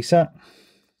spacer.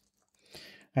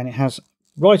 And it has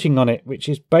writing on it, which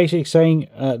is basically saying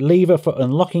lever for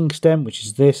unlocking stem, which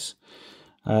is this.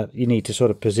 You need to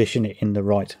sort of position it in the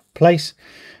right place.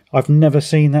 I've never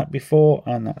seen that before,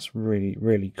 and that's really,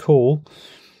 really cool.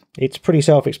 It's pretty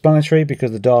self-explanatory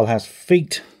because the dial has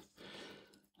feet,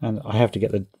 and I have to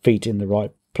get the feet in the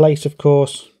right place, of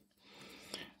course.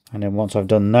 And then once I've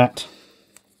done that,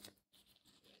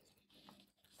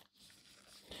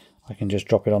 I can just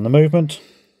drop it on the movement.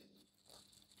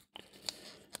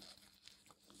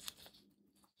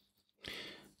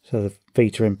 So the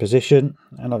feet are in position,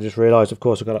 and I've just realised, of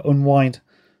course, I've got to unwind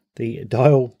the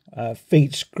dial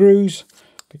feet screws,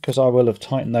 because I will have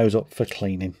tightened those up for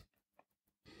cleaning.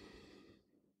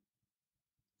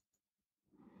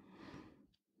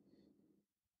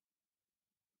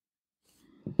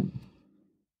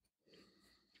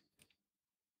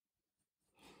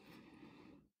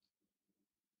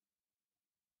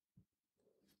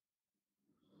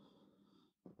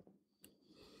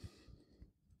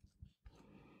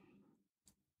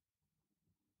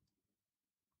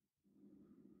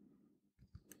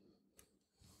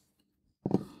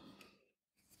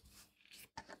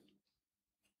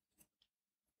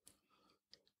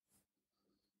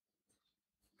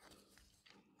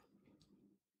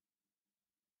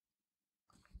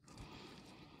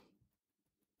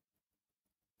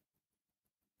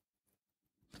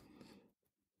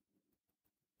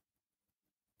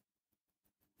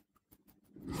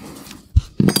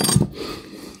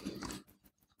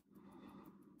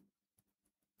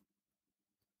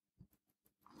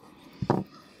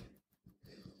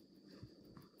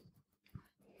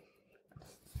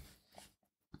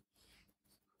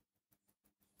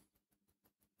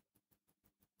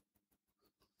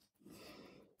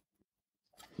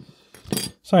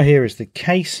 So here is the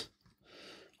case.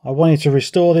 I wanted to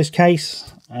restore this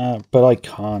case, but I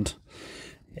can't.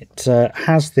 It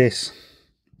has this,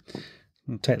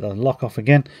 I'll take the lock off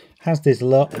again, has this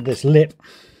lip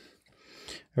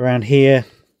around here,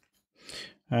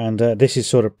 and this is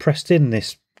sort of pressed in,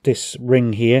 this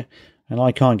ring here, and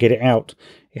I can't get it out.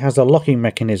 It has a locking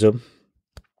mechanism,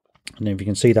 and if you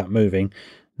can see that moving,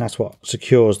 that's what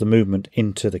secures the movement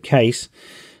into the case.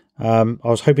 I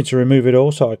was hoping to remove it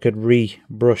all so I could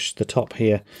re-brush the top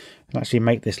here and actually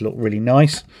make this look really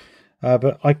nice,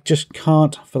 but I just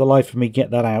can't for the life of me get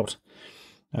that out.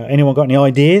 Anyone got any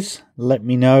ideas? Let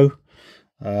me know.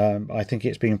 I think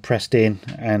it's being pressed in,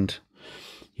 and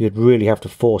you'd really have to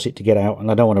force it to get out,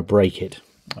 and I don't want to break it,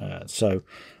 so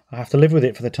I have to live with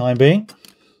it for the time being.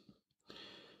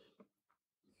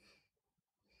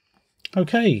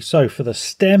 Okay, so for the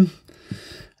stem,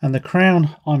 And the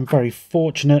crown, I'm very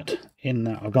fortunate in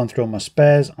that I've gone through all my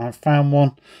spares. I've found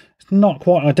one. It's not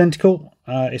quite identical.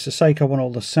 It's a Seiko one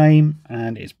all the same,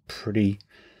 and it's pretty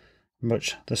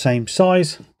much the same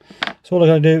size. So all I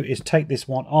got to do is take this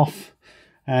one off,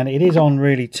 and it is on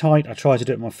really tight. I tried to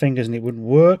do it with my fingers and it wouldn't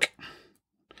work.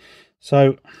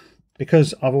 So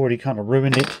because I've already kind of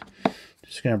ruined it,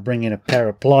 just going to bring in a pair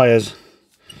of pliers,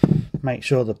 make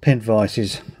sure the pin vise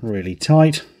is really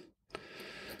tight,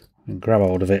 and grab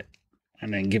hold of it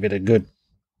and then give it a good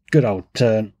old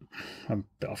turn. I'm a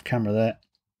bit off camera there.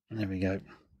 There we go.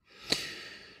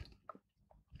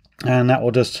 And that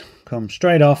will just come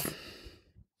straight off.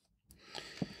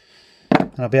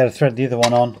 And I'll be able to thread the other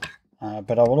one on.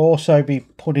 But I will also be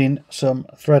putting some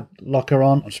thread locker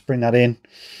on. I'll just bring that in.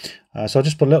 So I'll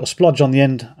just put a little splodge on the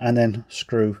end and then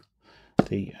screw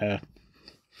the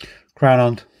crown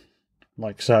on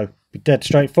like so. Be dead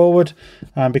straightforward,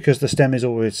 because the stem is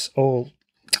can't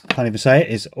even say it,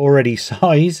 is already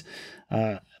size.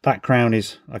 That crown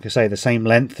is, like I say, the same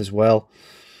length as well.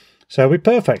 So it'll be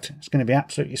perfect. It's going to be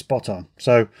absolutely spot on.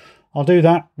 So I'll do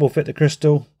that. We'll fit the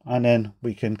crystal and then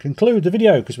we can conclude the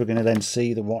video, because we're going to then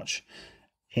see the watch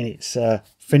in its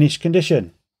finished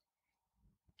condition.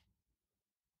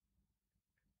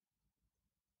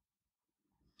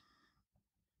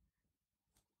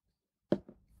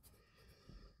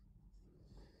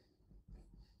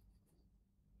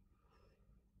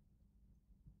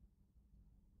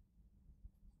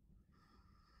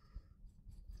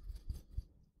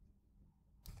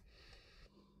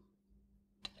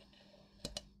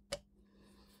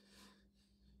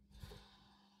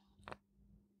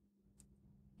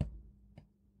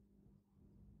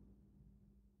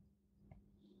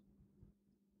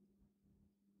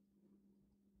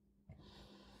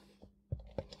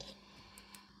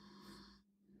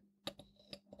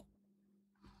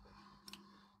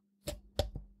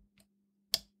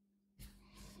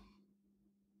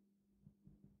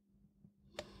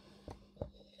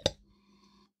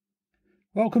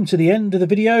 Welcome to the end of the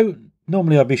video.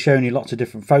 Normally I'd be showing you lots of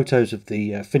different photos of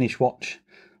the finished watch,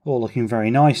 all looking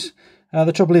very nice.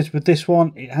 The trouble is with this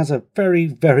one, it has a very,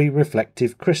 very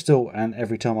reflective crystal, and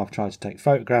every time I've tried to take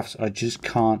photographs, I just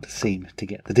can't seem to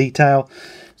get the detail.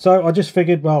 So I just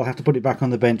figured, well, I'll have to put it back on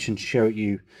the bench and show it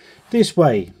you this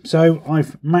way. So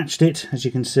I've matched it, as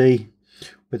you can see,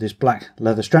 with this black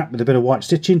leather strap with a bit of white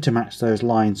stitching to match those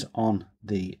lines on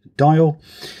the dial.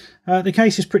 The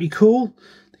case is pretty cool.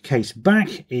 Case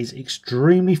back is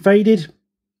extremely faded.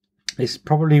 This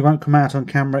probably won't come out on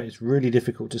camera. It's really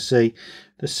difficult to see.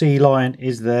 The sea lion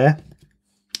is there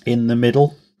in the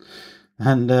middle,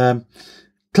 and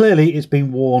clearly it's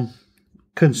been worn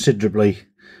considerably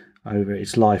over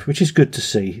its life, which is good to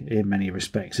see in many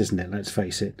respects, isn't it? Let's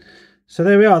face it. So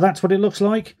there we are. That's what it looks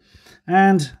like.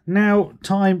 And now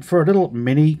time for a little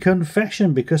mini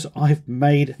confession, because I've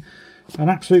made an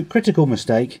absolute critical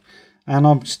mistake. And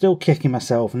I'm still kicking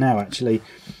myself now, actually.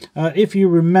 If you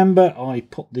remember, I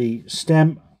put the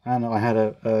stem and I had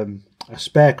a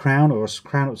spare crown, or a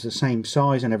crown that was the same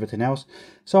size and everything else.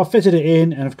 So I fitted it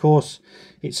in, and of course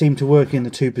it seemed to work in the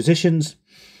two positions.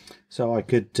 So I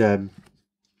could, you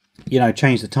know,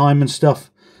 change the time and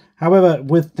stuff. However,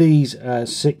 with these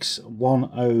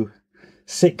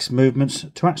 6106 movements,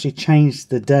 to actually change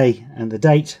the day and the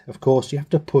date, of course, you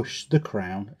have to push the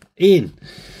crown in.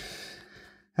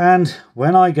 And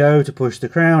when I go to push the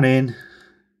crown in,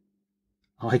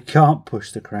 I can't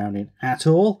push the crown in at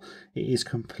all. It is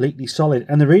completely solid.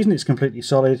 And the reason it's completely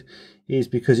solid is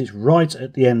because it's right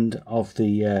at the end of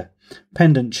the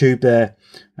pendant tube there,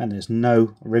 and there's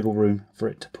no wriggle room for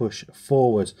it to push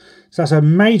forward. So that's a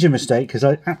major mistake, because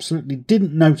I absolutely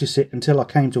didn't notice it until I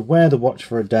came to wear the watch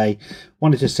for a day.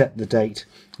 Wanted to set the date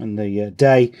and the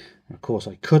day. Of course,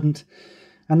 I couldn't.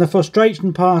 And the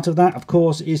frustration part of that, of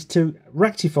course, is to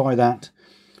rectify that.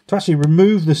 To actually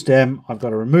remove the stem, I've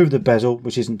got to remove the bezel,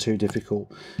 which isn't too difficult,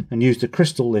 and use the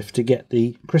crystal lift to get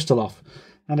the crystal off.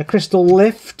 And a crystal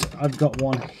lift, I've got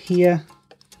one here.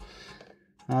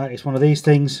 It's one of these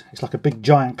things. It's like a big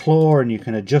giant claw, and you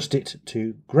can adjust it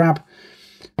to grab.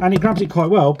 And it grabs it quite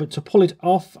well, but to pull it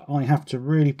off, I have to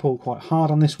really pull quite hard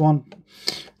on this one.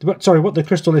 Sorry, what the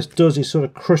crystal lift does is sort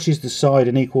of crushes the side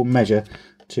in equal measure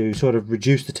to sort of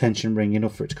reduce the tension ring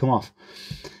enough for it to come off.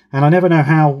 And I never know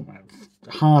how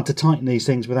hard to tighten these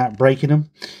things without breaking them.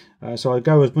 So I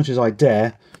go as much as I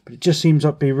dare, but it just seems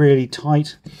to be really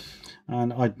tight.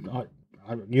 And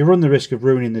you run the risk of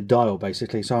ruining the dial,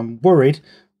 basically. So I'm worried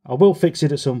I will fix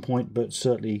it at some point, but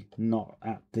certainly not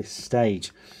at this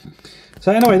stage.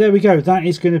 So anyway, there we go. That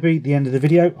is going to be the end of the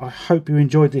video. I hope you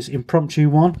enjoyed this impromptu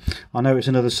one. I know it's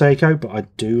another Seiko, but I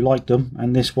do like them,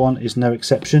 and this one is no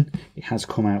exception. It has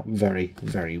come out very,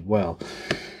 very well.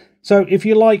 So if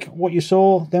you like what you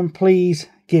saw, then please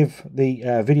give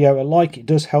the video a like. It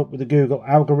does help with the Google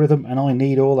algorithm, and I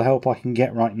need all the help I can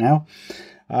get right now.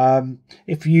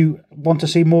 If you want to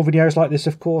see more videos like this,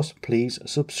 of course, please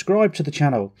subscribe to the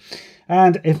channel.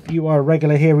 And if you are a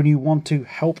regular here and you want to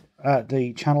help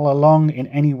the channel along in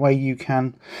any way you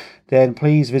can, then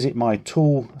please visit my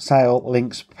tool sale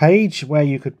links page, where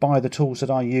you could buy the tools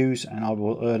that I use, and I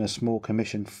will earn a small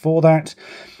commission for that.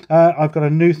 I've got a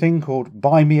new thing called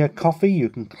Buy Me a Coffee. You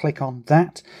can click on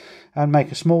that and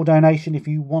make a small donation if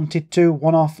you wanted to,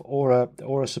 one-off or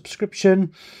a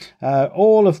subscription.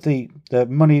 All of the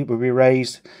money that will be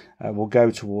raised will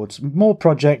go towards more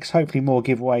projects, hopefully more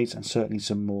giveaways, and certainly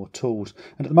some more tools.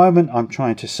 And at the moment I'm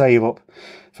trying to save up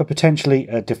for potentially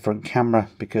a different camera,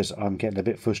 because I'm getting a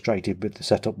bit frustrated with the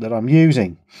setup that I'm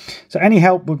using. So any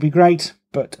help would be great,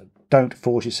 but don't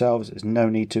force yourselves. There's no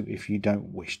need to if you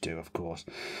don't wish to, of course.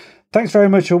 Thanks very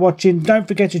much for watching. Don't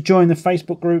forget to join the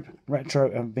Facebook group, Retro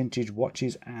and Vintage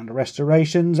Watches and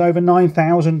Restorations. Over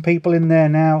 9,000 people in there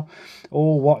now,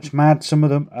 all watch mad. Some of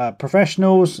them are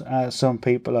professionals, some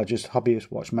people are just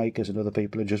hobbyist watchmakers, and other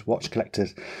people are just watch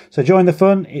collectors. So join the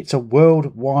fun. It's a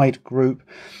worldwide group,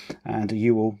 and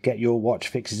you will get your watch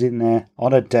fixes in there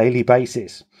on a daily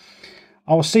basis.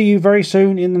 I'll see you very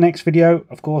soon in the next video.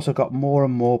 Of course, I've got more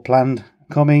and more planned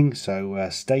coming, so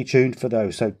stay tuned for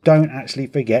those. So don't actually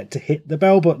forget to hit the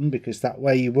bell button, because that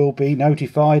way you will be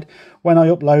notified when I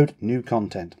upload new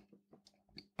content.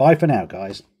 Bye for now,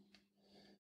 guys.